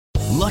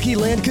Lucky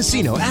Land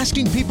Casino,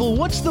 asking people,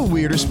 what's the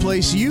weirdest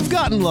place you've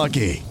gotten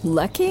lucky?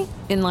 Lucky?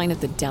 In line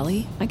at the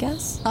deli, I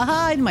guess?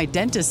 Aha, in my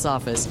dentist's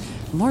office.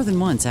 More than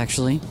once,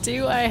 actually.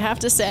 Do I have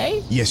to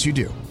say? Yes, you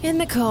do. In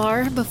the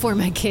car before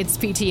my kids'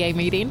 PTA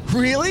meeting.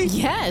 Really?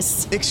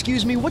 Yes.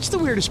 Excuse me, what's the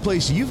weirdest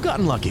place you've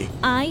gotten lucky?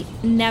 I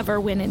never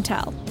win and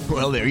tell.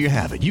 Well, there you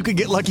have it. You can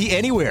get lucky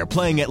anywhere,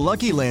 playing at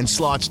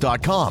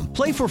LuckyLandSlots.com.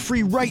 Play for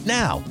free right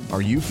now.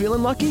 Are you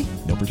feeling lucky?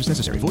 No purchase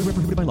necessary. Void where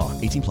prohibited by law.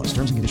 18 plus.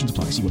 Terms and conditions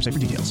apply. See website for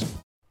details.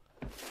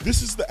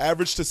 This is the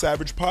Average to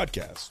Savage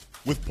podcast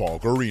with Paul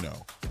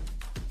Garino.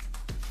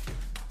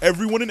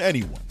 Everyone and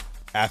anyone,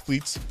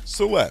 athletes,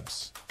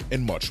 celebs,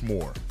 and much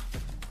more.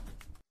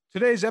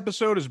 Today's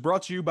episode is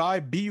brought to you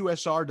by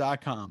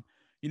BUSR.com.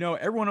 You know,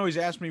 everyone always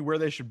asks me where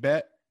they should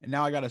bet, and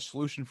now I got a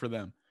solution for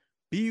them.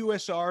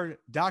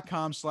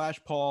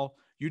 BUSR.com/Paul.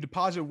 You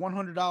deposit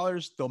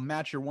 $100, they'll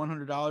match your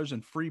 $100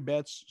 in free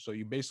bets, so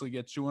you basically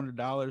get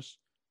 $200.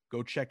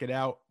 Go check it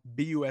out.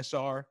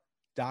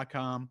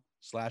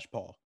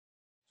 BUSR.com/Paul.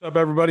 What's up,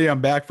 everybody?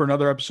 I'm back for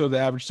another episode of the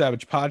Average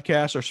Savage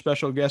podcast. Our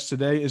special guest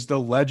today is the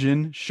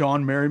legend,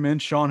 Shawne Merriman.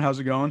 Shawne, how's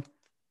it going?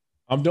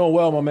 I'm doing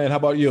well, my man. How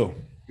about you?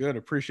 Good.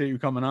 Appreciate you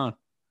coming on.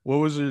 What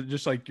was it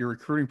just like your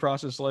recruiting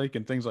process like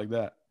and things like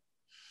that?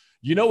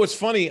 You know, what's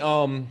funny.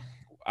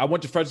 I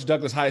went to Frederick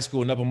Douglass High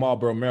School in Upper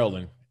Marlboro,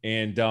 Maryland,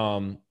 and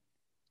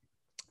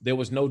there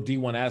was no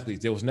D1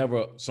 athletes. There was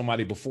never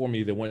somebody before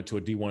me that went to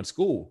a D1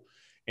 school.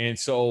 And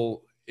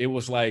so it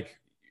was like,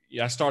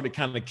 I started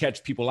kind of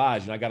catch people's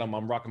eyes. And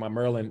I'm rocking my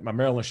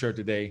Maryland shirt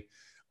today.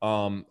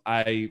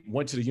 I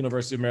went to the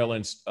University of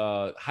Maryland's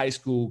high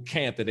school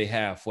camp that they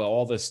have for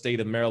all the state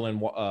of Maryland,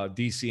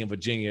 DC, and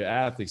Virginia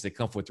athletes. They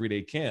come for a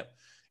 3-day camp.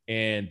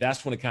 And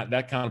that's when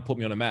that kind of put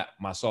me on the map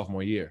my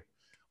sophomore year.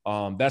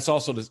 That's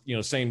also the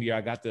same year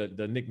I got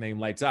the nickname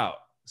Lights Out.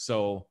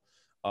 So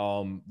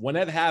when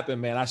that happened,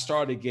 man, I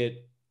started to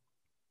get,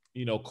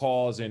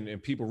 calls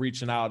and people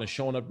reaching out and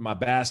showing up at my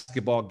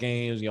basketball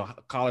games,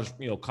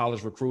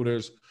 college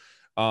recruiters.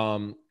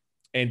 And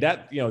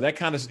that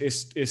kind of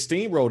is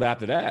steamrolled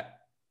after that.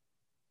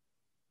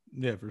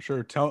 Yeah, for sure.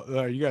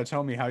 You got to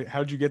tell me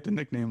how'd you get the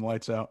nickname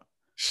Lights Out?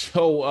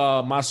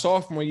 So my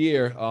sophomore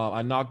year,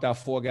 I knocked out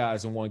 4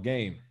 guys in one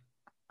game.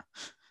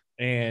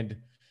 And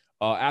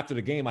after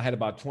the game, I had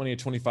about 20 or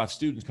 25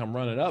 students come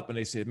running up and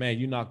they said, man,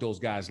 you knocked those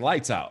guys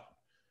lights out.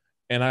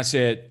 And I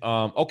said,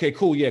 okay,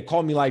 cool. Yeah.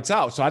 Call me Lights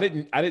Out. So I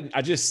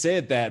just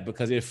said that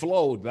because it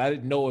flowed, but I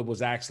didn't know it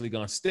was actually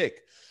going to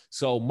stick.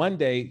 So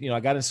Monday, I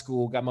got in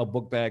school, got my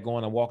book bag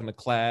on, I'm walking to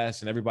class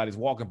and everybody's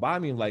walking by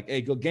me and like,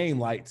 hey, good game,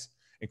 Lights,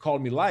 and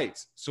called me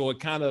Lights. So it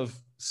kind of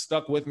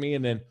stuck with me.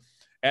 And then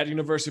at the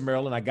University of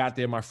Maryland, I got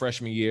there my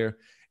freshman year.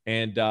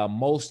 And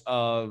most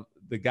of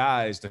the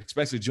guys,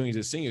 especially juniors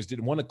and seniors,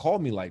 didn't want to call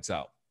me Lights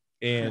Out.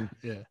 And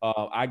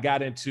I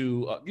got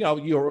into,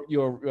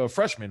 you're a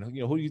freshman.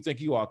 Who do you think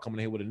you are coming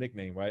here with a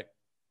nickname, right?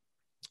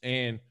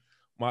 And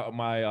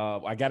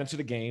I got into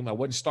the game. I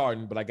wasn't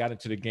starting, but I got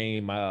into the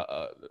game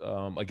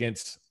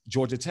against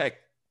Georgia Tech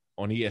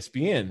on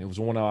ESPN. It was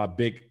one of our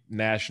big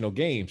national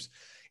games.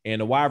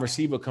 And the wide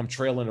receiver come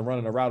trailing and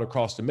running a route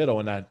across the middle,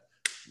 and I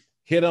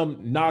hit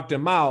him, knocked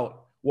him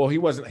out. Well, he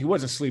wasn't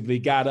sleeping. He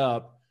got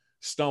up,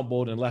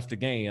 stumbled, and left the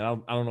game. I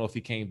don't know if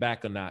he came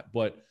back or not,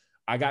 but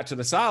I got to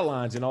the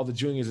sidelines and all the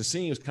juniors and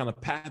seniors kind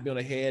of patted me on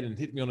the head and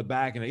hit me on the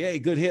back and like, hey,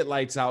 good hit,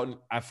 Lights Out. And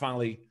I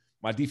finally,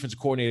 my defensive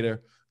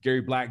coordinator,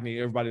 Gary Blackney,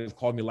 everybody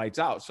called me Lights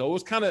Out. So it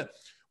was kind of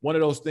one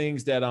of those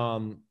things that,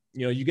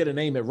 you get a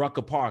name at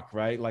Rucker Park,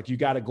 right? Like you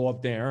got to go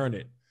up there and earn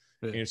it.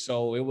 Yeah. And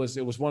so it was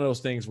one of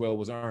those things where it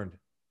was earned.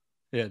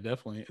 Yeah,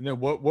 definitely. And then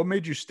what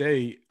made you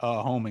stay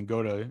home and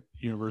go to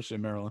University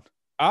of Maryland?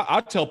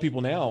 I tell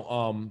people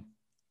now,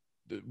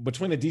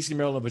 between the DC,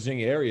 Maryland,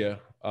 Virginia area,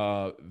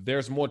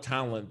 there's more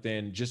talent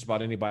than just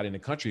about anybody in the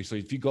country. So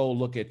if you go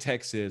look at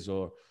Texas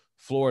or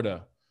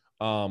Florida,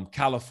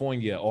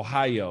 California,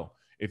 Ohio,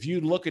 if you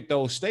look at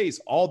those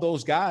states, all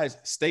those guys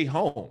stay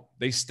home.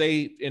 They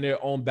stay in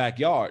their own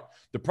backyard.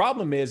 The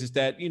problem is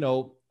that,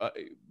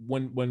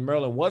 when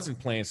Maryland wasn't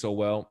playing so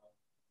well,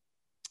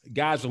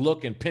 guys were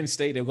looking Penn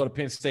State, they would go to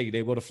Penn State,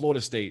 they would go to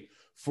Florida State,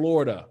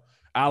 Florida,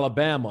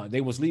 Alabama.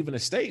 They was leaving the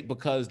state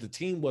because the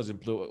team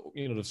wasn't,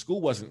 the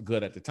school wasn't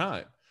good at the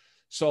time.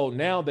 So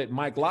now that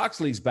Mike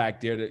Locksley's back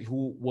there,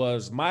 who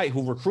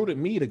recruited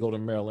me to go to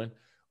Maryland,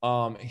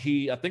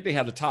 I think they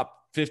have the top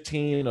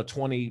 15 or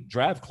 20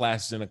 draft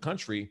classes in the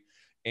country,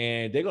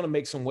 and they're going to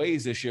make some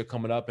waves this year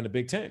coming up in the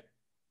Big Ten.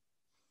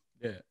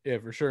 Yeah,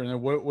 for sure. And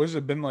then what has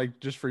it been like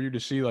just for you to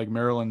see like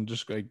Maryland,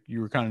 just like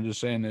you were kind of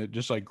just saying that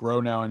just like grow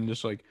now and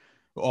just like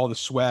all the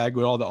swag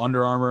with all the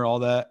Under Armour, all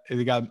that.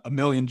 They got a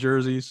million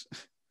jerseys.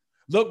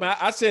 Look, man,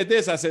 I said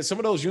some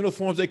of those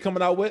uniforms they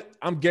coming out with,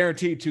 I'm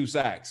guaranteed 2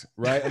 sacks,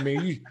 right? I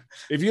mean,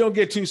 if you don't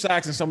get 2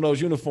 sacks in some of those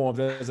uniforms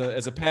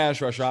as a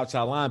pass rusher,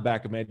 outside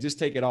linebacker, man, just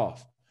take it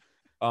off.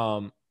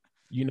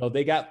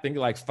 They got things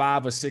like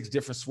 5 or 6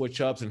 different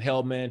switch ups and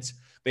helmets.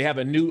 They have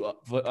a new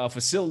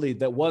facility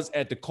that was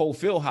at the Cole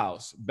Field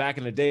House back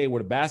in the day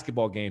where the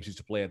basketball games used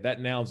to play at. That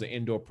now is an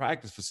indoor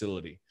practice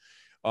facility.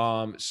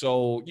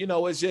 So,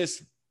 it's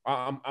just,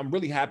 I'm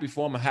really happy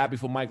for him. I'm happy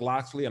for Mike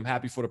Locksley. I'm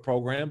happy for the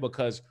program,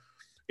 because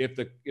if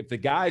the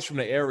guys from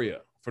the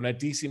area, from that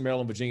DC,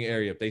 Maryland, Virginia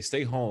area, if they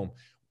stay home,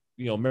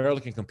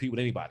 Maryland can compete with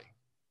anybody.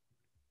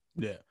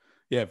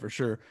 Yeah, for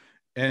sure.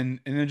 And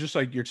then just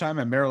like your time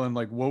at Maryland,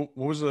 like what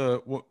was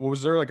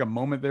there like a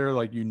moment there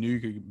like you knew you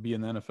could be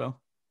in the NFL?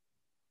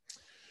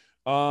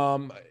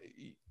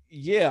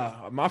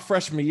 Yeah, my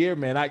freshman year,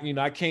 man,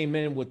 I came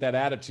in with that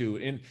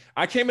attitude, and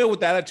I came in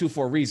with that attitude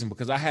for a reason,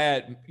 because I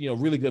had,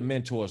 really good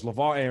mentors.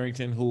 LeVar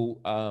Arrington, who,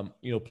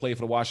 played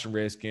for the Washington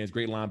Redskins,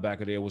 great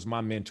linebacker there, was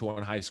my mentor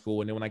in high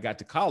school. And then when I got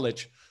to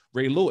college,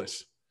 Ray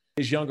Lewis,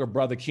 his younger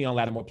brother, Keon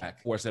Lattimore,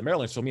 for us at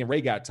Maryland. So me and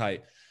Ray got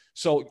tight.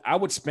 So I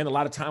would spend a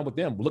lot of time with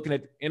them, looking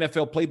at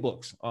NFL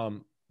playbooks,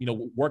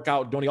 work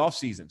out during the off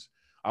seasons.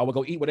 I would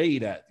go eat what they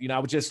eat at. I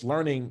was just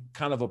learning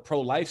kind of a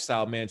pro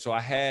lifestyle, man. So I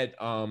had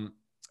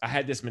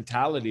this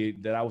mentality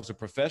that I was a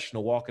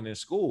professional walking in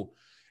school.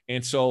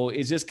 And so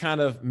it just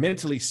kind of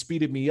mentally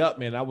speeded me up,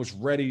 man. I was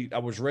ready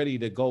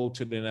to go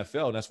to the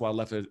NFL. And that's why I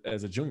left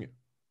as a junior.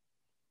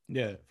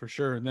 Yeah, for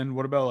sure. And then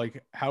what about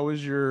like, how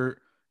was your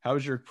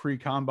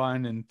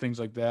pre-combine and things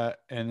like that?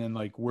 And then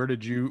like, where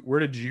did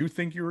you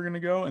think you were going to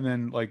go? And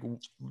then like,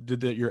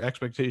 did your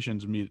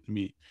expectations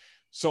meet?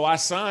 So I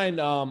signed,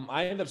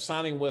 I ended up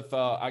signing with,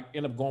 I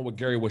ended up going with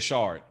Gary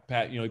Wishart.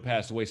 He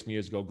passed away some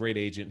years ago, great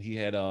agent. He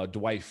had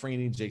Dwight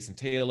Freeney, Jason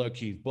Taylor,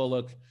 Keith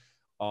Bullock.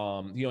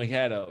 He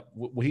had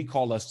what he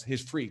called us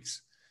his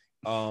freaks,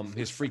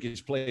 his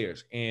freakish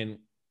players. And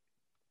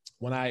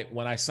when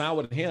I signed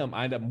with him,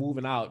 I ended up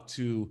moving out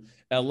to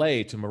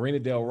LA, to Marina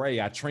Del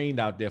Rey. I trained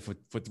out there for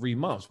 3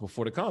 months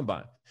before the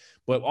combine.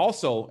 But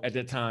also at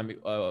that time,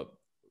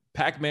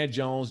 Pac-Man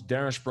Jones,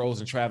 Darren Sproles,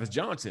 and Travis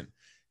Johnson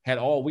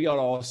we had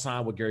all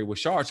signed with Gary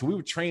Wishart. So we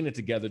were training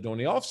together during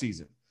the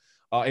offseason.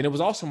 And it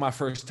was also my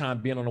first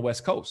time being on the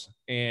West Coast.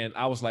 And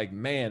I was like,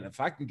 man, if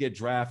I can get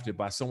drafted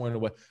by somewhere in the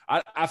West,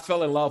 I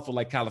fell in love with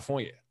like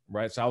California,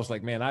 right? So I was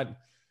like, man,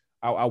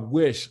 I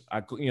wish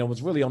I could, it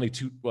was really only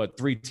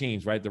 3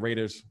 teams, right? The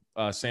Raiders,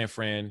 San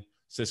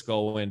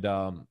Francisco, and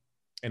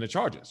the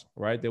Chargers,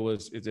 right?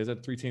 Is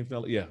that 3 teams?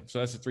 Yeah. So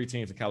that's the 3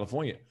 teams in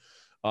California.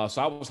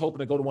 So I was hoping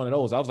to go to one of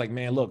those. I was like,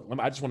 man, look,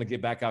 I just want to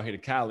get back out here to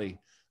Cali,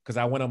 because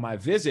I went on my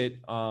visit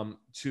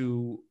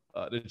to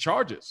the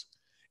Chargers.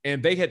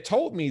 And they had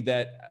told me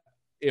that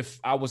if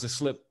I was a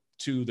slip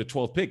to the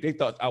 12th pick, they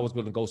thought I was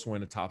going to go somewhere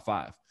in the top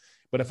 5.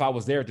 But if I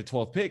was there at the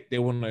 12th pick, they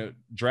wouldn't have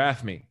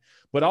draft me.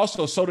 But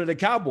also, so did the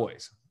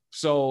Cowboys.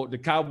 So the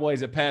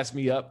Cowboys had passed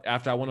me up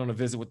after I went on a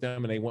visit with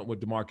them, and they went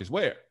with DeMarcus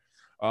Ware.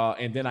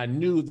 And then I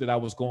knew that I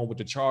was going with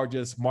the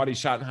Chargers. Marty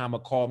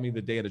Schottenheimer called me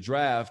the day of the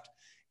draft,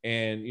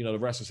 and, the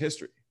rest is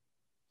history.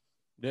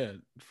 Yeah,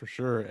 for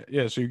sure.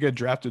 Yeah, so you get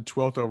drafted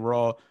 12th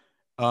overall.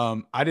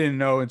 I didn't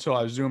know until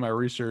I was doing my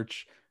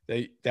research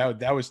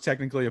that was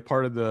technically a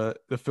part of the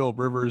Philip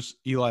Rivers,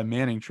 Eli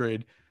Manning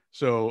trade.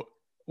 So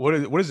what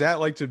is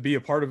that like to be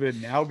a part of it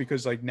now?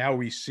 Because like now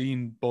we've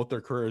seen both their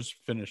careers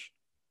finish.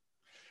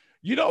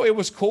 It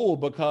was cool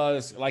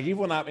because like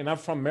even when I'm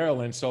from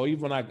Maryland, so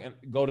even when I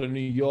go to New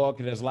York,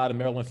 and there's a lot of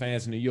Maryland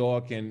fans in New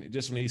York and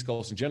just from the East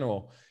Coast in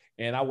general,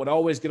 and I would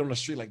always get on the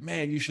street like,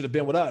 man, you should have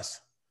been with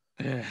us.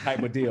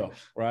 Type of deal,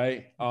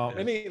 right?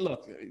 And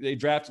they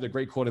drafted a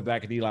great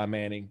quarterback in Eli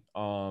Manning,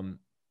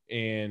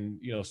 and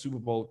Super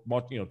Bowl,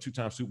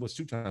 2-time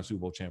Super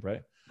Bowl champ,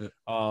 right?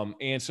 Yeah.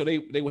 And so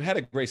they had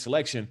a great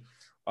selection,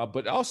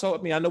 but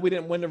also, I know we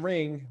didn't win the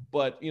ring,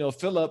 but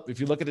Philip, if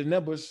you look at the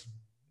numbers,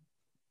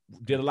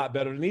 did a lot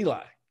better than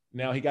Eli.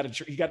 Now he got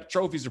the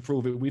trophies to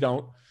prove it. We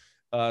don't,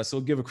 so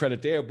give a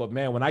credit there. But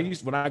man, when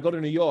I go to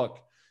New York,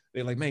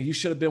 they're like, man, you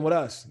should have been with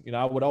us.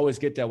 I would always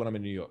get that when I'm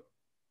in New York.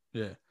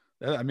 Yeah.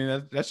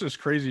 That's just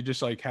crazy,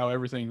 just like how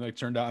everything like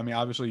turned out.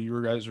 Obviously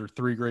you guys are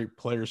 3 great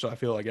players, so I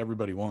feel like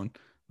everybody won,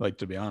 like,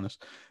 to be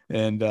honest.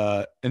 And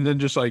then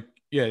just like,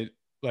 yeah,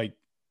 like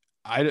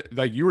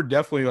you were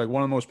definitely like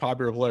one of the most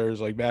popular players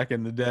like back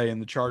in the day,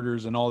 and the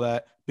Chargers and all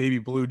that, baby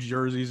blue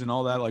jerseys and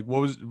all that. Like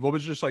what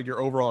was just like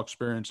your overall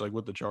experience like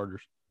with the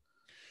Chargers?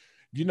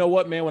 You know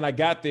what, man, when I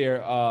got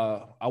there,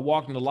 I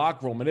walked in the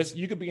locker room, and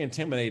you could be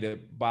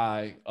intimidated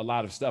by a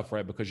lot of stuff,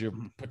 right? Because you're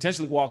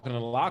potentially walking in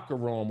the locker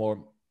room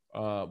or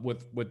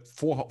with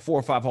 4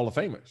 or 5 Hall of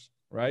Famers,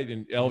 right?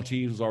 And LT,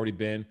 who's already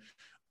been,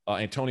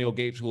 Antonio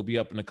Gates, who will be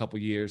up in a couple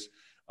of years.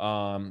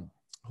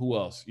 Who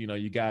else?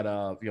 You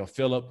got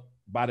Philip.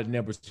 By the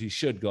numbers, he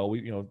should go.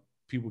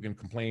 People can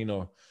complain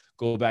or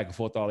go back and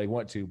forth all they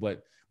want to,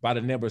 but by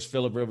the numbers,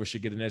 Philip Rivers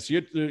should get in there. So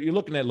you're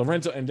looking at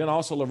Lorenzo, and then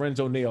also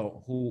Lorenzo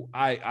Neal, who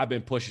I've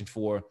been pushing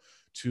for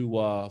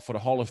the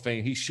Hall of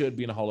Fame. He should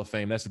be in the Hall of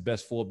Fame. That's the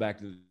best fullback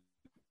to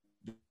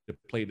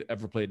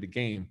ever played the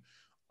game.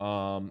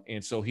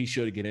 And so he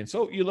should get in.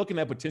 So you're looking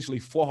at potentially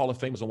 4 Hall of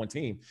Famers on one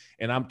team.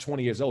 And I'm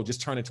 20 years old,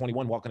 just turning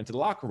 21, walking into the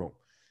locker room.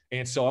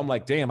 And so I'm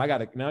like, damn, you got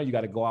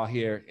to go out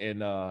here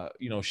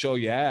and, show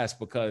your ass,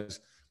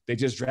 because they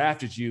just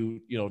drafted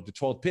you, the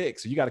 12th pick.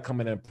 So you got to come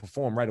in and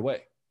perform right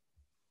away.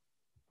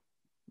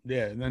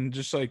 Yeah. And then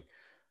just like,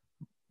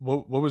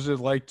 what was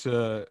it like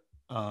to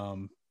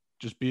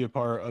just be a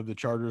part of the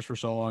Chargers for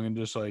so long and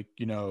just like,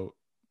 not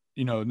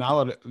a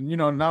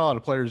lot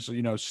of players,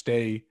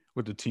 stay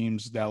with the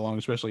teams that long,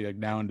 especially like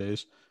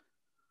nowadays.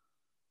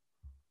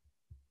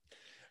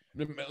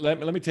 Let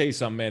me tell you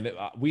something, man.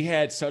 We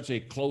had such a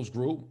close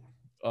group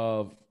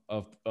of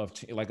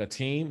like a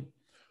team.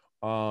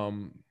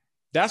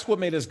 That's what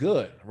made us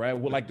good, right?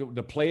 Well, like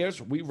the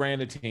players, we ran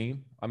the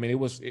team. I mean,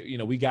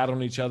 we got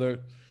on each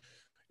other.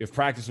 If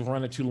practice was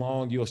running too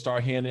long, you'll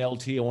start hearing the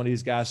LT or one of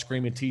these guys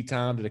screaming tea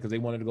time because they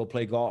wanted to go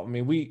play golf. I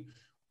mean,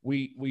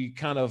 we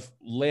kind of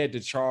led the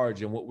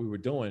charge in what we were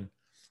doing.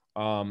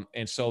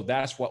 And so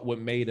that's what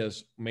made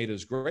us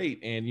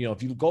great. And,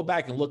 if you go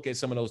back and look at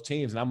some of those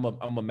teams, and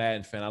I'm a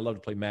Madden fan, I love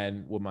to play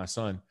Madden with my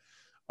son.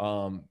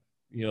 They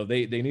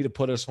need to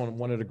put us on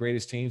one of the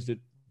greatest teams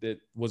that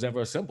was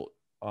ever assembled.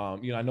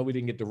 I know we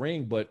didn't get the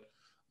ring, but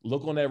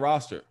look on that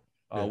roster.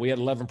 We had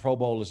 11 Pro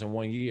Bowlers in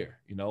 1 year,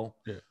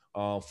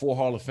 4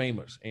 Hall of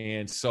Famers.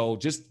 And so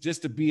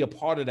just to be a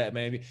part of that,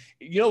 man,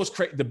 it's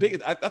crazy.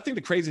 I think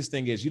the craziest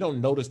thing is you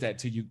don't notice that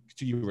till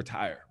you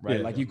retire, right?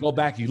 Yeah. Like you go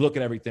back, you look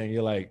at everything,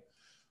 you're like,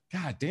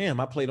 God damn,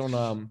 I played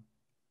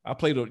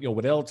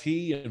with LT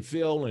and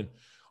Phil and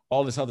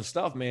all this other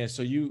stuff, man.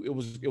 So it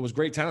was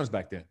great times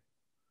back then.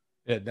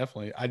 Yeah,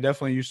 definitely. I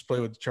definitely used to play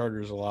with the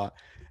Chargers a lot.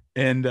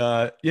 And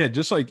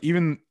just like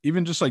even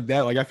just like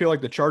that, like I feel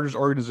like the Chargers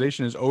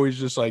organization is always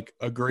just like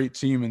a great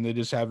team and they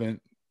just haven't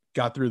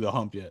got through the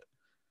hump yet.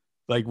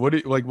 Like what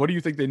do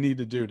you think they need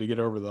to do to get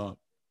over the hump?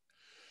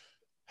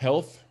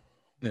 Health.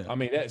 Yeah. I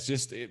mean,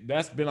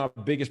 that's been our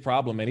biggest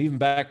problem. And even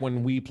back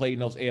when we played in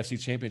those AFC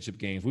championship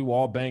games, we were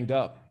all banged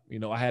up.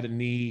 I had a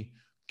knee,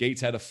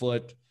 Gates had a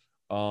foot,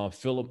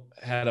 Phillip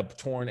had a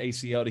torn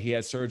ACL that he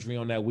had surgery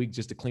on that week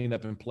just to clean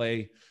up and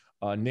play.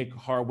 Nick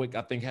Hardwick,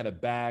 I think, had a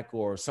back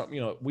or something.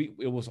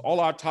 It was all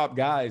our top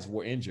guys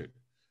were injured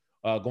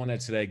going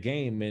into that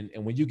game.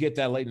 And when you get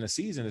that late in the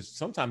season,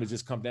 sometimes it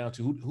just comes down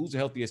to who's the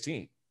healthiest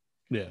team.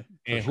 Yeah.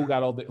 And who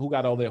got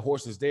all their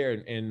horses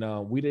there.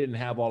 And we didn't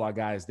have all our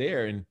guys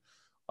there. And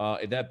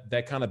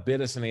that kind of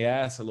bit us in the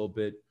ass a little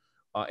bit.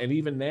 And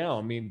even now,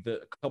 I mean, a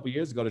couple of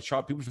years ago,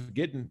 people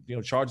forgetting,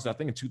 Chargers, I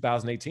think in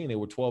 2018, they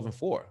were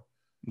 12-4.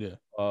 Yeah.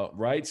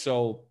 Right.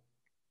 So,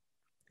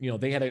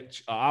 they had an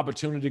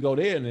opportunity to go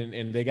there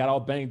and they got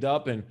all banged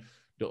up. And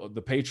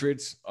the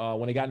Patriots,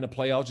 when they got in the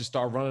playoffs, just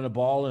started running the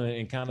ball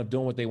and kind of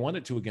doing what they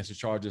wanted to against the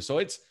Chargers. So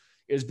it's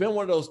been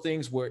one of those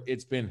things where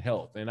it's been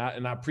health. And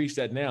I preach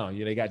that now.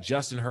 They got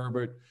Justin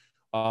Herbert,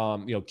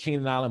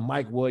 Keenan Allen,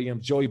 Mike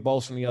Williams, Joey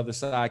Bosa on the other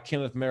side,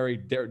 Kenneth Murray,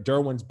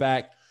 Derwin's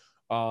back,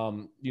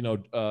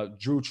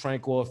 Drew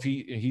Tranquil, if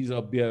he's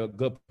be a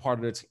good part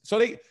of the team.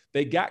 So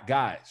they got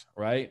guys,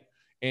 right?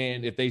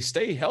 And if they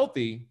stay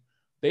healthy,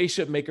 they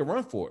should make a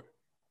run for it.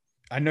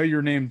 I know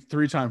you're named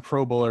 3-time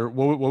Pro Bowler.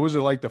 What was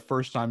it like the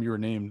first time you were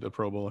named a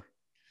Pro Bowler?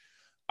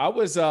 I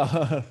was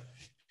it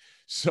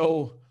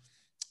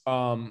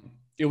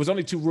was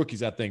only 2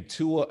 rookies, I think.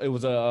 It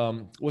was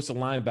what's the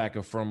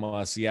linebacker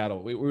from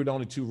Seattle? We were the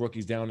only 2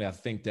 rookies down there, I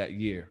think, that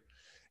year.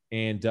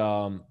 And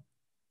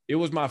it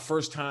was my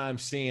first time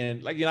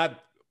seeing, I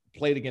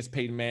played against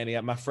Peyton Manning.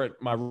 My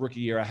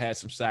rookie year, I had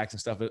some sacks and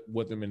stuff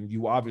with him, and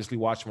you obviously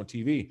watch him on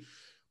TV.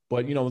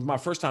 But, it was my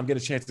first time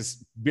getting a chance to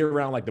be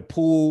around like the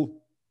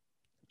pool,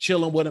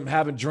 chilling with him,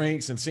 having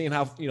drinks and seeing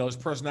how, his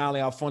personality,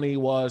 how funny he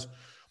was.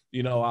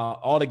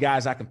 All the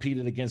guys I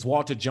competed against,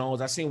 Walter Jones.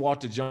 I seen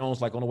Walter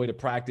Jones like on the way to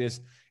practice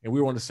and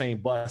we were on the same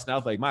bus. And I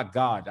was like, my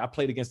God, I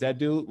played against that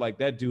dude. Like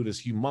that dude is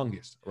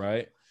humongous,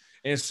 right?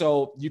 And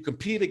so you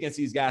compete against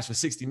these guys for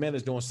 60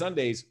 minutes during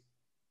Sundays,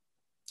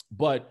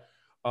 but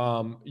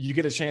you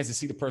get a chance to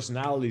see the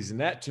personalities. And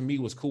that to me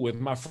was cool. It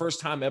was my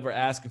first time ever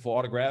asking for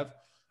autograph.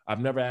 I've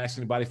never asked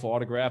anybody for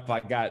autograph. I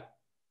got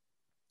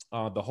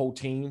the whole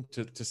team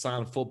to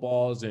sign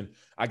footballs, and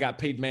I got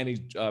Peyton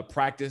Manning's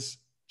practice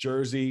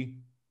jersey,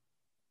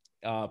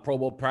 Pro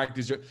Bowl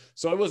practice.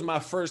 So it was my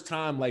first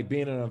time like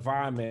being in an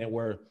environment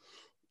where,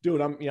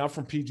 dude, I'm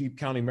from PG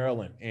County,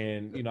 Maryland,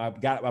 and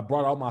I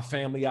brought all my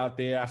family out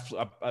there.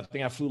 I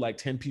think I flew like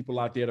 10 people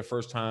out there the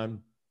first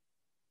time.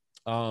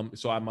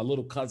 So I had my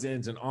little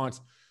cousins and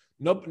aunts.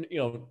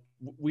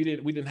 We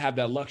didn't have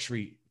that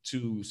luxury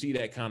to see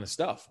that kind of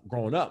stuff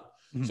growing up.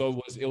 Mm-hmm.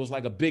 So it was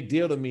like a big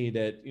deal to me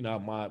that,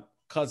 my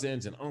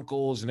cousins and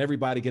uncles and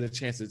everybody get a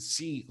chance to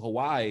see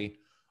Hawaii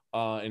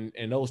and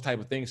those type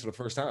of things for the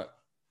first time.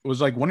 It was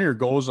like one of your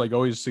goals, like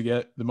always to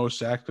get the most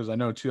sacks. Cause I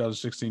know in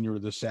 2016 you were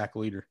the sack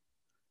leader.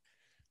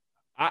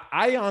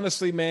 I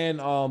honestly, man,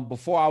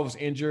 before I was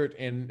injured,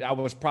 and I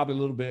was probably a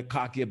little bit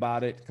cocky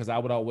about it because I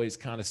would always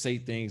kind of say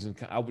things, and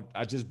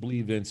I just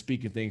believe in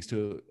speaking things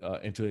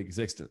into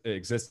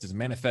existence,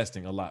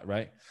 manifesting a lot,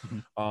 right?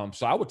 Mm-hmm.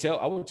 So I would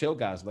tell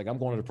guys like I'm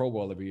going to the Pro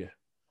Bowl every year.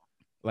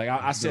 Like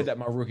I said that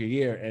my rookie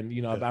year, and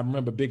I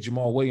remember Big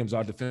Jamal Williams,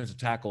 our defensive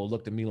tackle,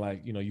 looked at me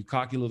like, you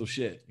cocky little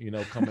shit,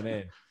 coming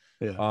in.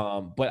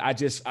 Yeah. But I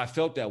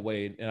felt that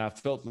way, and I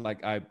felt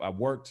like I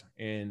worked,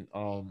 and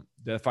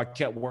that if I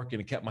kept working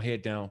and kept my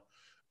head down,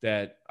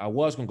 that I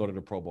was going to go to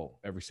the Pro Bowl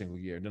every single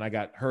year. And then I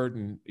got hurt,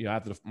 and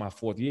after my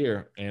 4th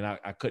year, and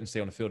I couldn't stay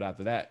on the field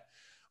after that.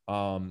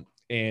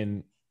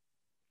 And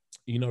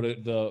you know,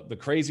 the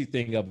crazy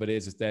thing of it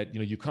is that, you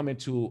know, you come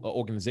into an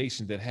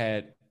organization that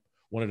had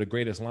one of the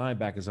greatest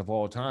linebackers of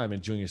all time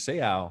in Junior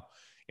Seau.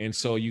 And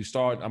so you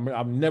start,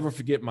 I'll never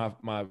forget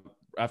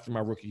after my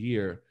rookie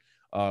year,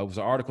 it was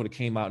an article that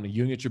came out in the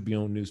Union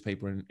Tribune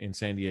newspaper in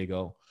San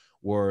Diego,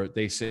 where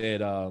they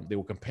said they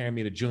were comparing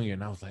me to Junior.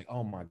 And I was like,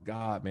 oh my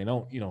God, man,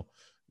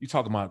 you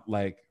talk about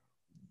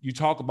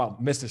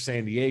Mr.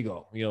 San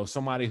Diego, you know,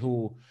 somebody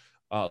who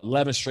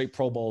 11 straight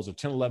Pro Bowls or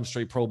 10, 11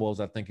 straight Pro Bowls,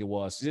 I think it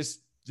was,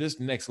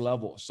 just next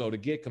level. So to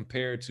get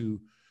compared to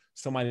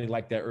somebody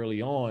like that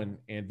early on,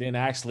 and then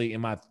actually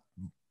in my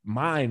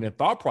mind and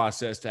thought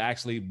process to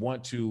actually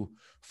want to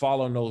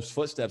follow in those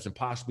footsteps and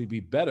possibly be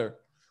better,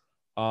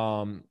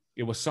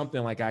 it was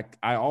something like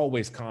I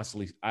always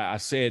constantly, I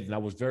said, and I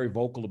was very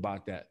vocal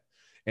about that.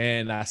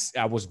 And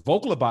I was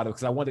vocal about it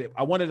because I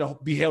wanted to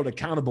be held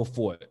accountable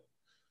for it.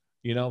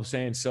 You know what I'm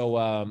saying?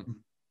 So,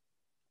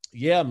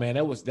 yeah, man,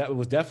 that was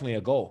definitely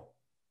a goal.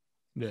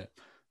 Yeah.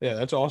 Yeah.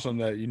 That's awesome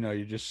that, you know,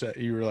 you just said,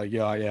 you were like,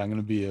 yeah, I'm going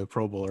to be a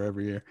Pro Bowler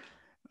every year.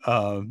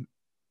 And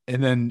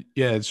then,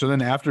 so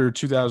then after the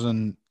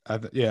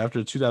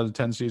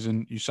 2010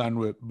 season, you signed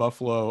with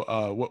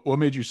Buffalo. What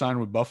made you sign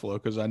with Buffalo?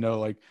 Cause I know,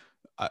 like,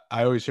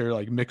 I always hear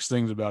like mixed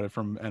things about it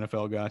from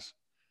NFL guys.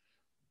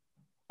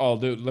 Oh,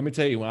 dude, let me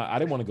tell you, I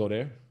didn't want to go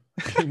there.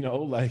 You know,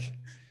 like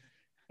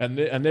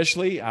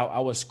initially I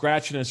was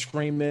scratching and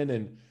screaming,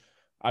 and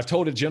I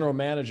told the general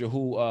manager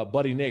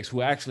Buddy Nix,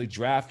 who actually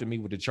drafted me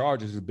with the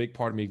Chargers, is a big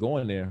part of me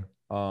going there.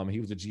 He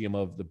was the GM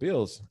of the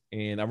Bills.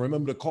 And I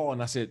remember the call,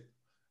 and I said,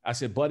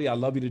 Buddy, I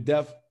love you to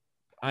death.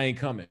 I ain't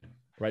coming.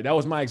 Right. That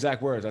was my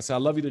exact words. I said, I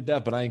love you to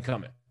death, but I ain't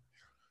coming.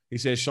 He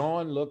said,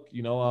 Sean, look,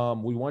 you know,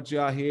 we want you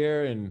out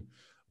here, and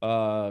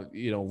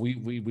you know,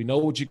 we know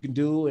what you can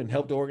do and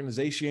help the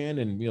organization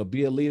and, you know,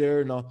 be a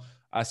leader and all.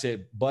 I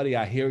said, Buddy,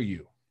 I hear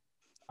you,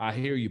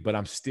 but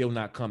I'm still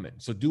not coming.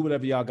 So do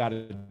whatever y'all got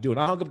to do. And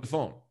I hung up the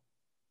phone.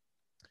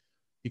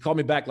 He called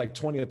me back like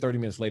 20 or 30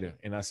 minutes later.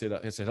 And I said,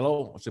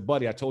 hello. I said,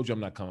 Buddy, I told you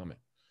I'm not coming.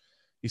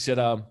 He said,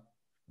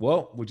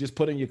 well, we just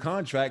put in your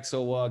contract.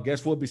 So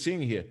guess we'll be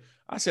seeing you here.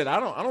 I said,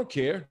 I don't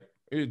care.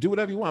 Do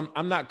whatever you want.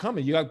 I'm not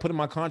coming. You got to put in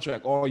my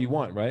contract all you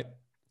want. Right.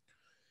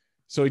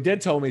 So he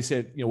did tell me, he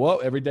said, you know, well,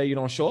 every day you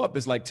don't show up,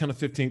 it's like $10,000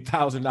 or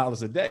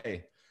 $15,000 a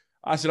day.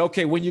 I said,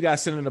 okay, when you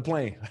guys sending the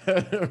plane,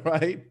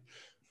 right?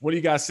 When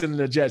you guys sending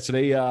the jet? So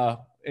they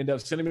end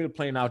up sending me the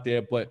plane out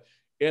there. But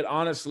it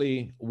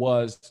honestly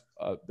was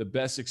the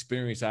best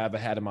experience I ever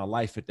had in my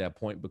life at that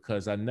point,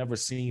 because I never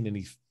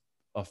seen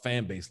a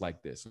fan base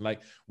like this.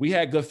 Like, we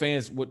had good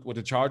fans with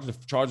the Chargers.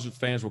 The Chargers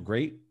fans were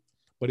great,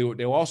 but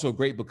they were also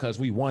great because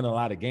we won a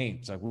lot of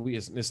games. Like,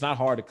 it's not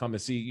hard to come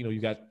and see, you know,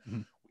 you got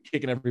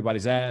kicking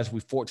everybody's ass.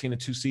 We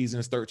 14-2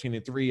 seasons,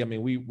 13-3. I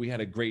mean, we had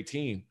a great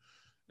team.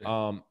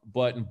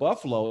 But in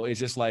Buffalo, it's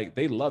just like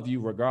they love you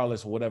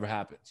regardless of whatever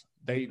happens.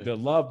 The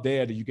love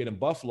there that you get in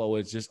Buffalo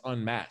is just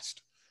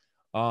unmatched.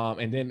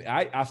 And then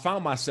I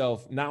found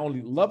myself not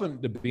only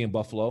loving to be in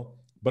Buffalo,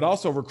 but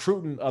also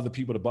recruiting other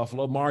people to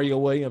Buffalo. Mario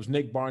Williams,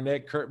 Nick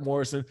Barnett, Kurt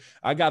Morrison.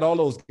 I got all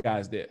those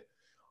guys there.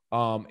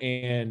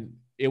 And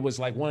it was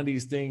like one of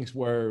these things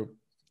where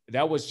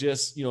that was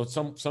just, you know,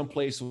 some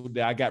place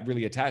that I got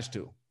really attached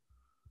to.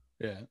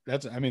 Yeah,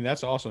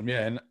 that's awesome.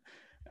 Yeah, and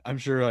I'm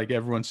sure like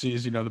everyone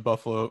sees, you know, the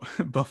Buffalo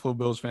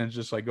Bills fans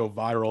just like go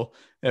viral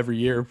every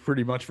year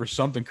pretty much for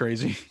something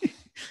crazy.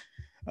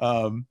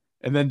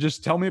 And then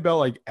just tell me about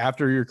like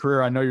after your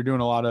career. I know you're doing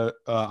a lot of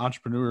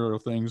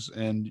entrepreneurial things,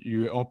 and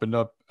you opened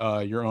up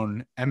your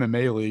own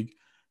MMA league.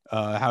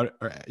 How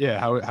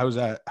was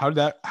that?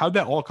 How'd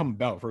that all come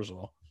about, first of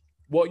all?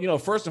 Well, you know,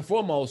 first and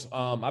foremost,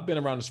 I've been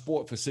around the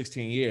sport for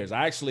 16 years.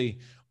 I actually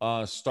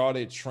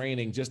started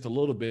training just a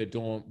little bit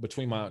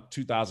between my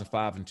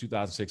 2005 and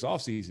 2006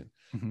 off season.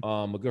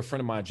 Mm-hmm. A good friend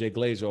of mine, Jay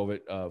Glazer over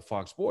at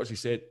Fox Sports, he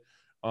said,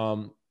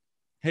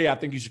 hey, I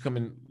think you should come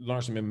and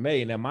learn some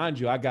MMA. And now, mind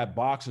you, I got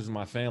boxers in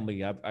my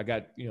family. I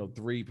got, you know,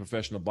 3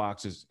 professional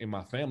boxers in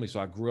my family. So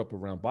I grew up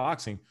around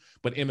boxing,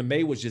 but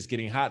MMA was just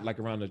getting hot like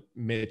around the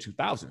mid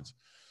 2000s.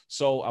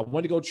 So I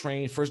went to go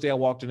train. First day I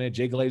walked in there,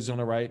 Jay Glazer on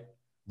the right,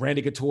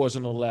 Randy Couture's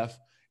on the left.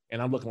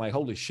 And I'm looking like,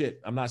 holy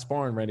shit, I'm not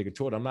sparring Randy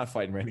Couture. I'm not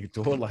fighting Randy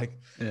Couture. Like,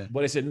 yeah.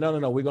 But I said, no,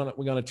 we're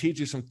gonna teach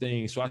you some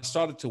things. So I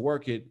started to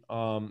work it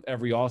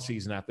every off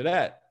season after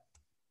that.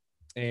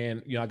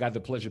 And, you know, I got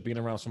the pleasure of being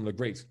around some of the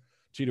greats,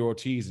 Tito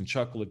Ortiz and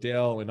Chuck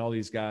Liddell and all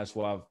these guys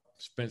who I've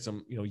spent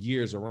some, you know,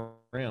 years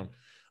around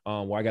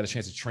where I got a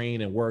chance to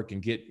train and work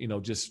and get, you know,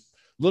 just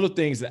little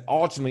things that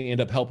ultimately end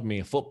up helping me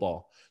in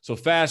football. So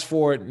fast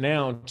forward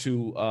now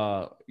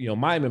to, you know,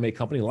 my MMA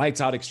company,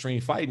 Lights Out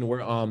Extreme Fighting,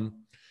 where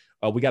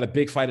we got a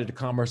big fight at the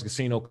Commerce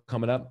Casino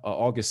coming up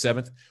August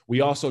 7th.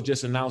 We also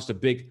just announced a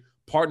big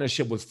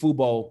partnership with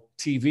Fubo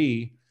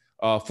TV,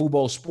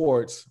 Fubo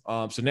Sports.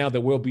 So now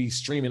that we'll be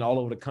streaming all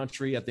over the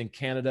country, I think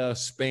Canada,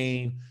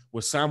 Spain,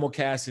 we're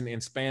simulcasting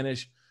in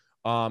Spanish.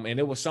 And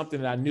it was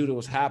something that I knew that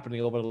was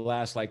happening over the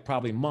last, like,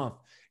 probably month.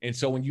 And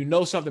so when you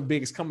know something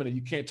big is coming and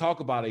you can't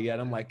talk about it yet,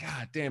 I'm like,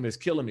 God damn, it's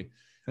killing me.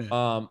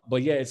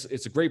 But yeah,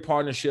 it's a great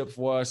partnership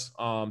for us.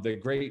 They're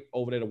great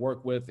over there to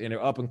work with, and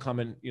they're up and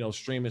coming,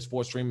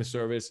 sports streaming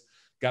service.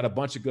 Got a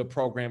bunch of good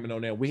programming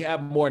on there. We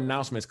have more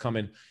announcements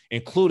coming,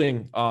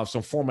 including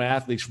some former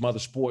athletes from other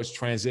sports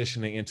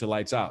transitioning into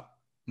Lights Out.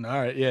 All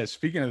right. Yeah.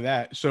 Speaking of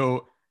that,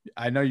 so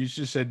I know you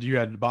just said you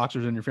had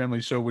boxers in your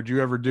family. So would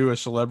you ever do a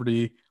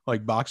celebrity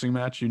like boxing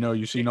match?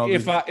 You've seen all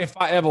if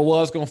I ever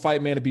was gonna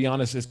fight, man, to be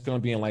honest, it's gonna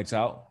be in Lights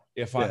Out.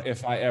 If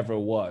I ever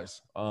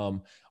was,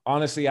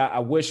 honestly, I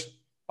wish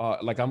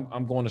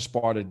I'm going to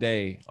spar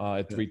today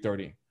at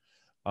 3:30.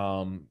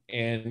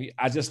 And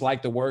I just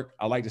like to work.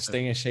 I like to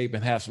stay in shape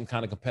and have some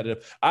kind of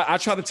competitive. I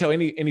try to tell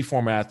any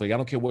former athlete, I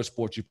don't care what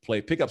sport you play,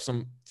 pick up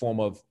some form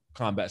of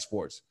combat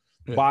sports,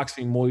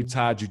 boxing, Muay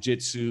Thai,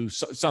 jiu-jitsu,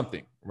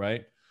 something,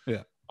 right?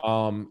 Yeah.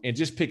 And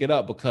just pick it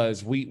up,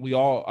 because we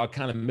all are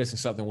kind of missing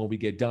something when we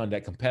get done,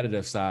 that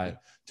competitive side,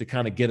 to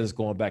kind of get us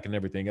going back and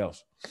everything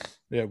else.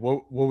 Yeah.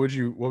 What would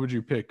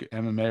you pick,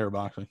 MMA or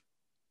boxing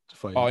to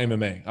fight? Oh,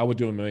 MMA. I would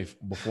do MMA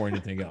before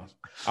anything else.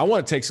 I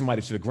want to take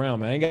somebody to the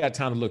ground, man. I ain't got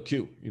time to look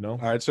cute, All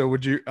right.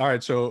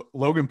 So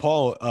Logan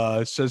Paul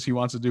says he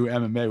wants to do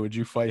MMA. Would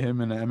you fight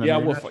him in an MMA? Yeah, I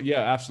would.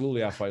 Yeah,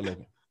 absolutely. I'll fight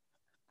Logan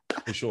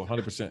for sure.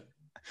 100%.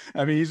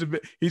 I mean,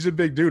 he's a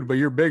big dude, but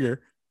you're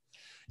bigger.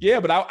 Yeah,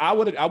 but I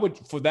would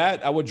for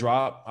that, I would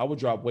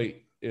drop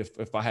weight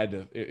if I had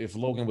to, if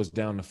Logan was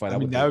down to fight. I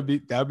mean, that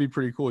would be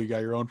pretty cool. You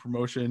got your own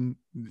promotion.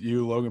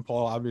 Logan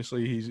Paul,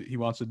 obviously he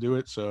wants to do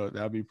it, so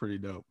that'd be pretty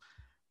dope.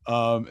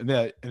 And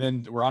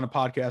then we're on a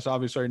podcast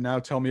obviously right now.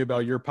 Tell me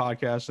about your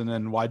podcast, and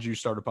then why'd you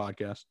start a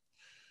podcast?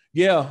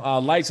 Yeah,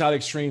 Lights Out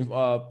Extreme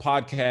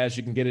podcast.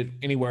 You can get it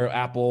anywhere,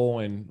 Apple,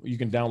 and you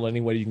can download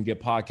anywhere you can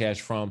get podcasts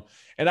from.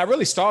 And I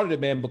really started it,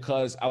 man,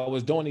 because I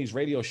was doing these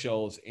radio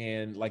shows,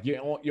 and like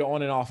you're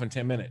on and off in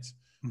 10 minutes,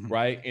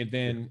 right? And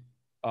then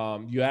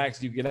you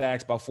get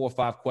asked about 4 or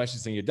 5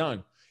 questions, and you're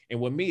done.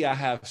 And with me, I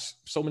have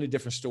so many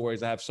different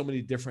stories. I have so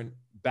many different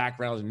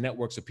backgrounds and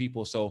networks of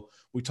people. So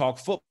we talk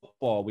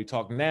football, we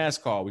talk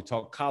NASCAR, we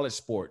talk college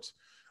sports,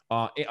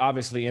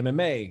 obviously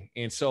MMA.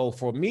 And so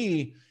for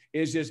me,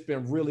 it's just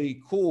been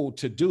really cool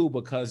to do,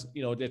 because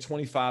they're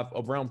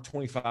around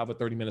 25 or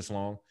 30 minutes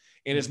long,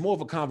 and it's more of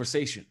a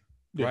conversation,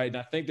 right? And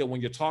I think that when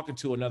you're talking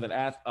to another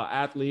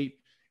athlete,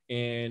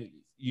 and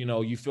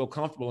you feel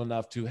comfortable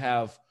enough to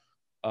have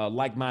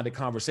like-minded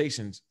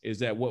conversations, is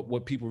that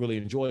what people really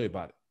enjoy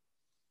about it.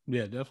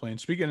 Yeah, definitely. And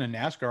speaking of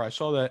NASCAR, I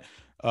saw that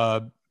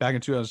back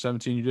in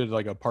 2017 you did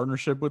like a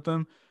partnership with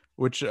them,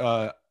 which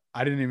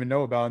I didn't even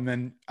know about. And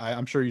then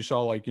I'm sure you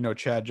saw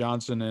Chad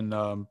Johnson and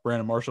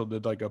Brandon Marshall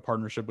did like a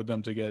partnership with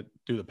them to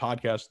do the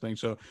podcast thing.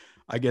 So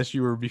I guess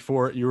you're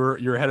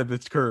ahead of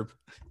this curve.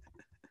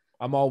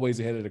 I'm always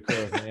ahead of the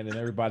curve, man, and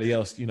everybody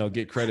else,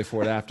 get credit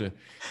for it after.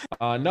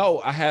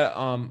 No, I had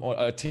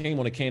a team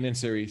on the K&N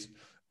series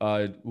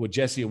with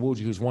Jesse Iwuji,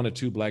 who's one of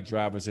 2 black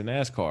drivers in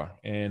NASCAR.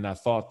 And I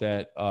thought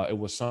that it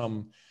was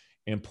some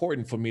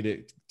important for me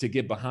to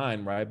get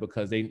behind, right?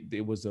 Because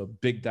it was a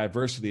big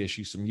diversity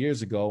issue some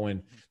years ago,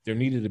 and there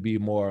needed to be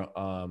more,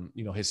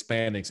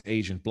 Hispanics,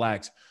 Asian,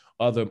 blacks,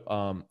 other,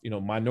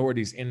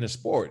 minorities in the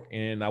sport.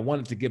 And I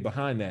wanted to get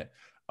behind that.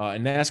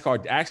 And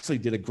NASCAR actually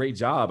did a great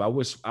job. I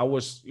was,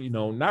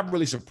 not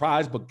really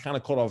surprised, but kind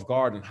of caught off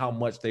guard in how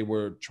much they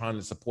were trying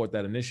to support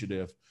that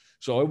initiative.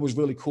 So it was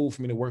really cool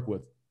for me to work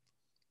with.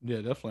 Yeah,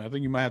 definitely. I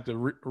think you might have to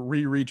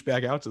reach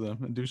back out to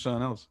them and do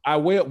something else. I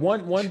will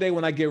one day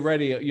when I get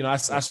ready. I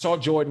saw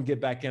Jordan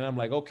get back in. I'm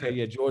like, okay,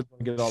 yeah, Jordan's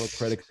gonna get all the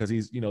credit because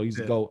he's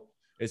the GOAT.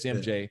 It's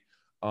MJ,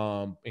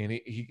 and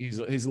he's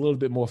a little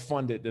bit more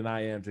funded than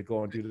I am to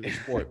go and do the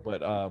sport.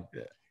 But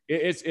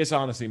it's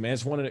honestly, man,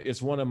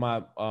 it's one of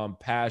my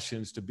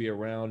passions to be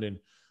around. And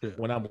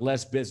when I'm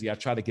less busy, I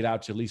try to get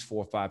out to at least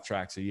 4 or 5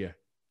 tracks a year.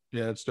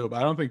 Yeah, that's dope.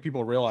 I don't think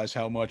people realize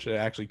how much it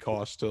actually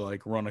costs to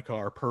like run a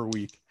car per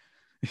week.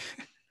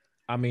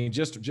 I mean,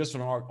 just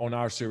on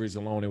our series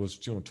alone, it was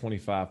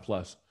 25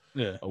 plus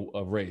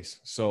a race.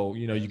 So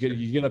you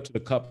get up to the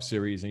Cup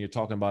Series, and you're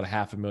talking about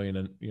 $500,000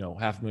 and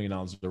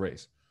 $500,000 a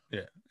race.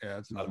 Yeah,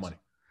 that's a lot of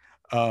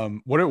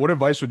money. What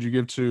advice would you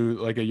give to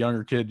like a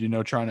younger kid,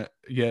 trying to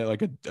get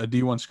like a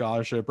D1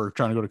 scholarship, or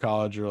trying to go to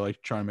college, or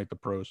like trying to make the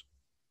pros?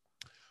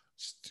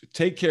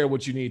 Take care of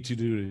what you need to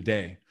do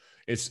today.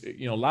 It's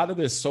a lot of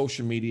this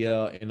social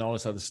media and all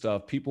this other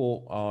stuff.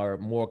 People are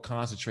more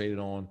concentrated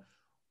on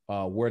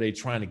where they're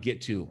trying to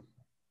get to,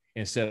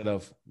 instead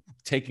of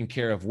taking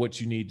care of what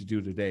you need to do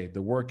today.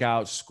 The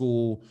workout,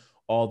 school,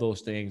 all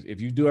those things.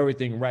 If you do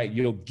everything right,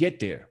 you'll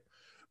get there.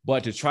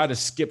 But to try to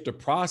skip the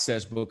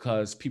process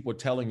because people are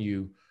telling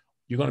you,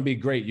 you're going to be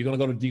great, you're going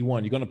to go to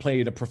D1, you're going to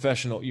play the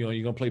professional, you're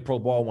going to play pro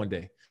ball one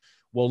day.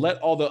 Well, let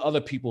all the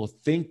other people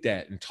think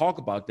that and talk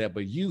about that,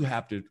 but you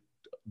have to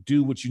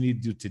do what you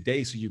need to do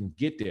today so you can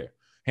get there.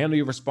 Handle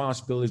your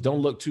responsibilities.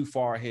 Don't look too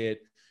far ahead.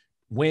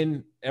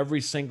 Win every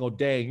single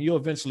day, and you'll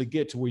eventually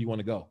get to where you want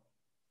to go.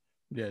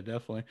 Yeah,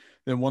 definitely.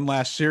 Then one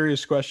last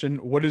serious question.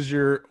 What's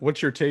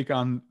your take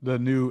on the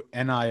new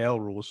NIL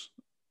rules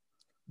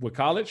with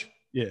college?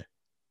 Yeah.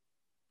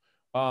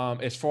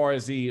 As far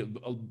as the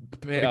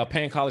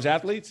paying college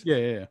athletes?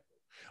 Yeah.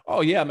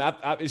 Oh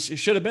yeah, it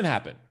should have been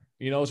happened.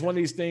 It's one of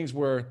these things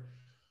where,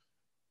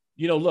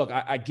 look,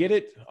 I get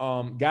it.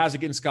 Guys are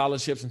getting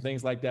scholarships and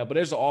things like that, but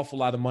there's an awful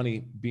lot of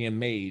money being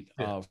made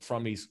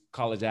from these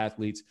college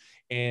athletes.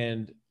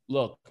 And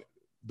look,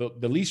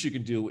 the least you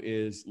can do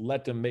is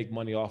let them make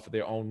money off of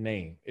their own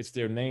name. It's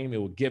their name.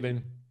 It was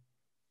given.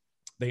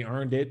 They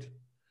earned it.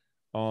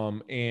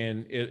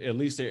 At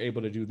least they're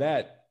able to do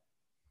that.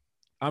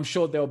 I'm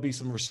sure there'll be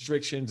some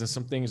restrictions and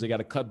some things they got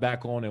to cut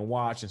back on and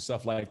watch and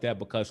stuff like that,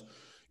 because,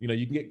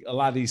 you can get a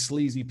lot of these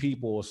sleazy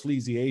people or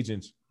sleazy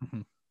agents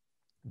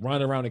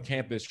running around the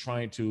campus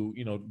trying to,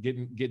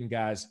 getting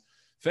guys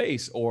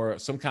face, or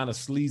some kind of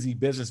sleazy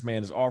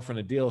businessman is offering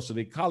a deal. So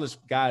the college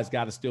guys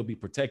got to still be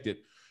protected,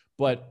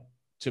 but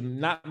to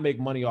not make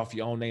money off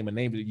your own name, a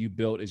name that you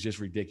built, is just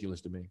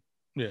ridiculous to me.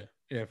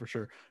 Yeah, for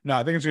sure. No,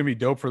 I think it's going to be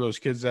dope for those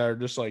kids that are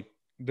just like,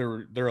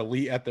 they're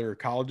elite at their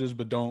colleges,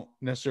 but don't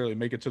necessarily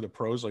make it to the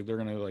pros. Like, they're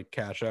going to like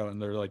cash out,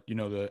 and they're like,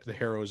 the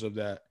heroes of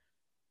that.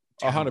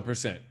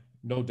 100%.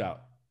 No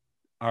doubt.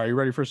 All right. You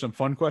ready for some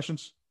fun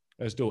questions?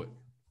 Let's do it.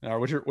 All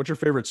right. What's your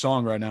favorite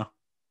song right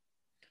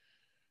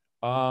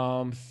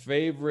now?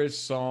 Favorite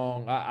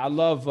song. I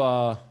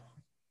love,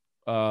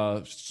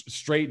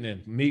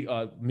 Straightening,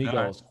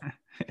 Migos.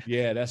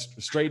 Yeah. That's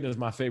Straightening is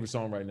my favorite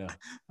song right now.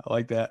 I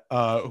like that.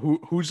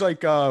 Who's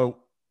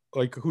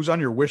who's on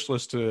your wish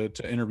list to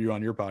interview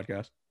on your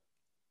podcast?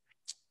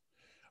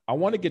 I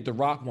want to get The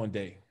Rock one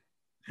day.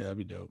 Yeah, that'd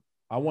be dope.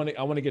 I want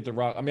to get The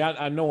Rock. I mean,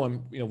 I know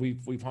him,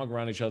 we've hung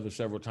around each other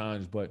several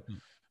times, but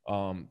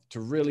to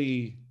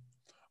really,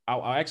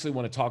 I actually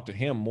want to talk to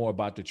him more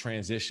about the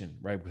transition,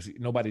 right? Because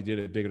nobody did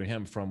it bigger than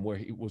him, from where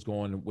he was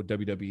going with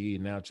WWE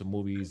and now to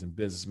movies and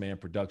businessman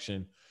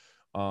production.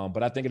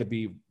 But I think it'd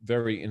be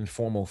very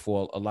informal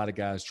for a lot of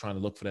guys trying to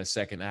look for that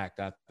second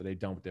act after they're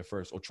done with their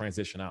first, or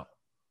transition out.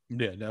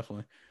 Yeah,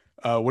 definitely.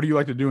 What do you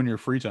like to do in your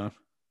free time?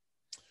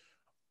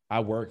 I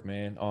work,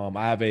 man.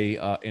 I have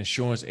a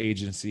insurance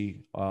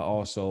agency,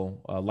 also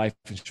life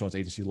insurance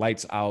agency,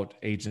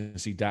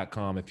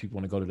 lightsoutagency.com. If people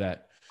want to go to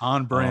that.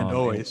 On brand,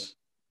 always.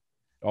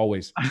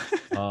 Always.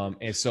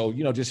 And so,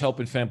 just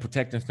helping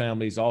protecting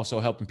families, also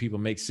helping people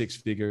make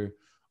six-figure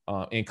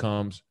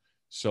incomes.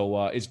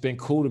 So it's been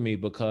cool to me,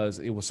 because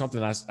it was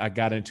something I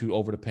got into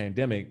over the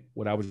pandemic,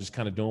 what I was just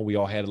kind of doing. We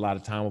all had a lot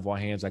of time on our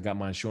hands. I got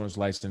my insurance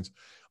license.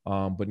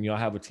 But, I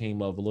have a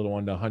team of a little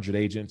under 100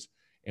 agents,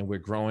 and we're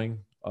growing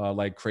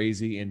like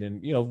crazy. And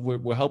then,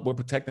 we're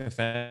protecting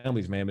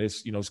families, man.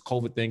 It's, this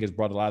COVID thing has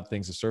brought a lot of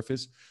things to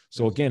surface.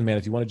 So again, man,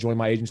 if you want to join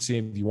my agency,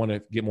 if you want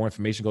to get more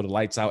information, go to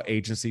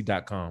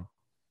lightsoutagency.com.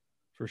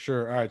 For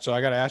sure. All right. So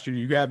I got to ask you, do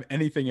you have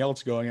anything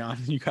else going on?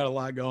 You got a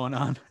lot going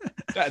on.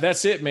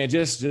 That's it, man.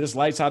 Just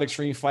Lights Out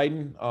Extreme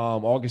Fighting,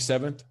 August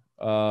 7th,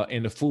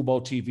 and the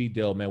Fubo TV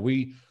deal,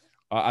 man.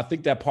 I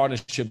think that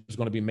partnership is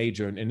going to be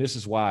major. And this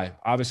is why.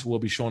 Obviously, we'll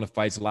be showing the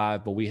fights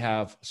live, but we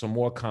have some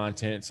more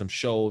content, some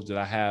shows that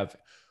I have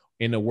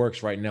in the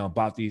works right now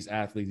about these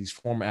athletes, these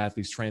former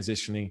athletes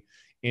transitioning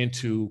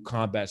into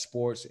combat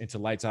sports, into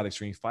Lights Out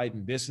Extreme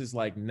Fighting. This is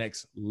like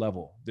next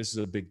level. This is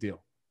a big deal.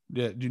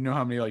 Yeah. Do you know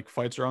how many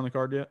fights are on the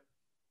card yet?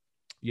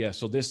 Yeah.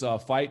 So this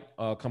fight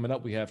coming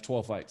up, we have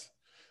 12 fights.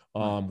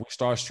 We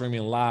start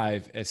streaming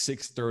live at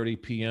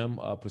 6:30 p.m.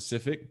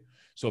 Pacific.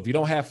 So if you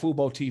don't have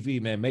Fubo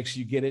TV, man, make sure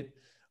you get it.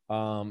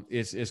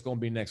 It's going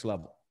to be next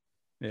level.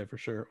 Yeah, for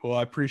sure. Well,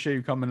 I appreciate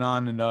you coming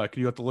on, and can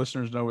you let the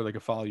listeners know where they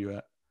can follow you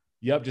at?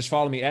 Yep. Just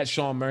follow me at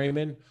Sean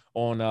Merriman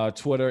on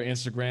Twitter,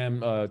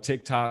 Instagram,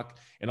 TikTok,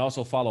 and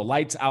also follow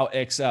Lights Out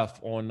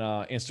XF on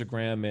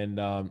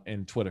Instagram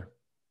and Twitter.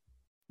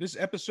 This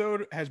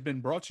episode has been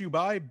brought to you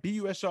by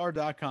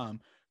BUSR.com.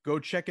 Go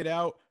check it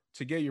out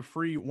to get your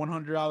free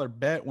 $100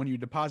 bet when you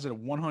deposit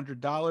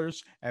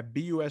 $100 at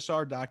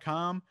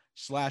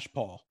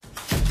BUSR.com/Paul.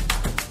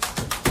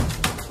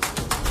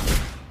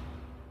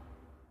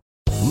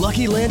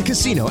 Lucky Land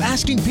Casino,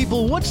 asking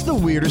people, what's the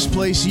weirdest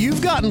place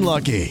you've gotten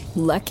lucky?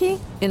 Lucky?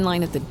 In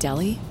line at the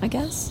deli, I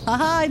guess?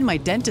 Aha, in my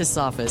dentist's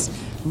office.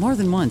 More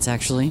than once,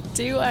 actually.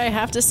 Do I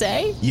have to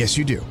say? Yes,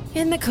 you do.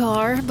 In the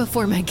car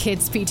before my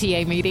kids'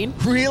 PTA meeting.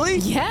 Really?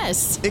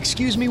 Yes.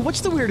 Excuse me,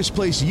 what's the weirdest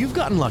place you've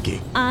gotten lucky?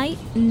 I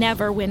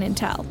never win and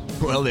tell.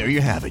 Well, there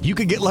you have it. You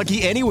can get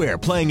lucky anywhere,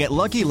 playing at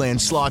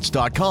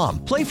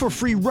LuckyLandSlots.com. Play for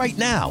free right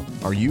now.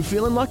 Are you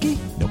feeling lucky?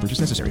 No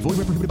purchase necessary. Void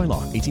where prohibited by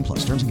law.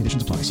 18+. Terms and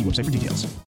conditions apply. See website for details.